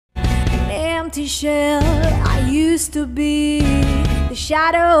empty shell I used to be. The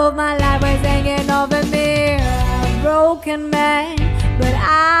shadow of my life was hanging over me. A broken man, but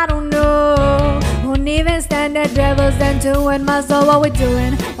I don't know. Won't even stand the devil's then to win my soul. What we're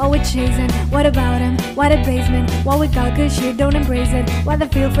doing, what we're chasing, what about him, why the basement, what we got good shit, don't embrace it. Why the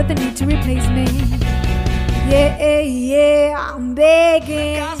feel for the need to replace me? Yeah, yeah, I'm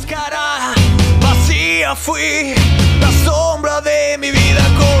begging. Cáscara vacía fui, la sombra de mi vida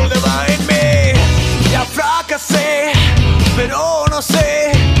colgaba en mí. Ya fracasé, pero no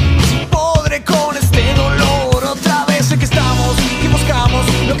sé si podré con este dolor. Otra vez sé que estamos y buscamos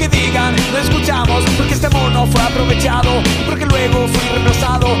lo que digan, lo escuchamos, porque este amor no fue aprovechado, porque luego fui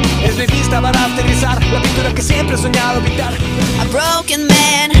reemplazado. Es mi vista para aterrizar la pintura que siempre he soñado pintar. A broken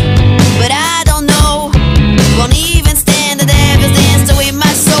man, but I don't know. Won't even stand the devil's dance to win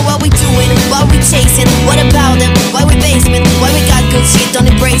my soul. What we doing, what we chasing, what about them, why we basement, why we got good shit, don't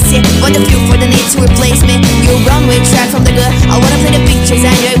embrace it. What the fuel for the need to replace me. You run with track from the good, I wanna play the pictures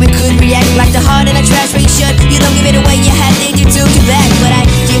and yeah, we could react like the heart in a trash where you should. You don't give it away, you had it, you took it back. But I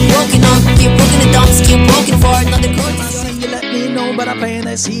keep walking on, keep walking the dumps, keep walking forward, not the court. You let me know, but I'm playing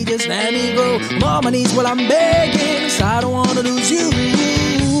that C, just let me go. I'm on my knees while I'm begging, 'cause I don't wanna lose you.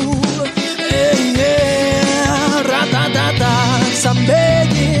 Hey, yeah, ra-ta-ta-ta, 'cause I'm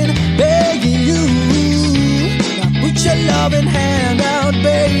begging, begging you. Now put your loving hand out,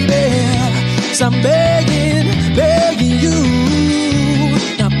 baby, 'cause I'm begging, begging you.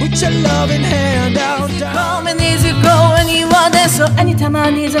 Now put your loving hand out. Come and easy go and you want that. So anytime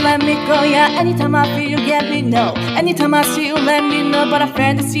I need to let me go, yeah. Anytime I feel you get me, no. Anytime I see you let me know. But a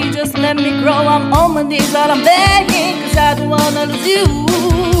fantasy just let me grow. I'm on my knees but I'm begging, 'cause I don't wanna lose you.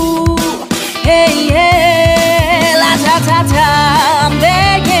 Hey, yeah, la ta ta ta. I'm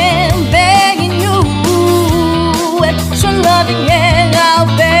begging, begging you. And put your loving hand out,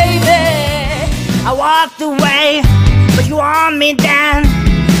 baby. I walked away, but you want me down.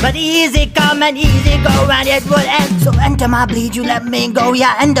 But easy come and easy go, and it would end. So anytime I bleed, you let me go.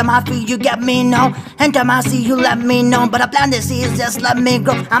 Yeah, anytime I feel, you get me, no. Anytime I see, you let me know. But I plan to see is just let me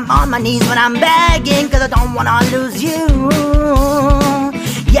go. I'm on my knees when I'm begging, 'cause I don't wanna lose you.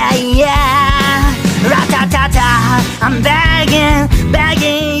 Yeah, yeah, ra-ta-ta-ta. I'm begging,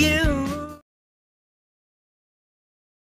 begging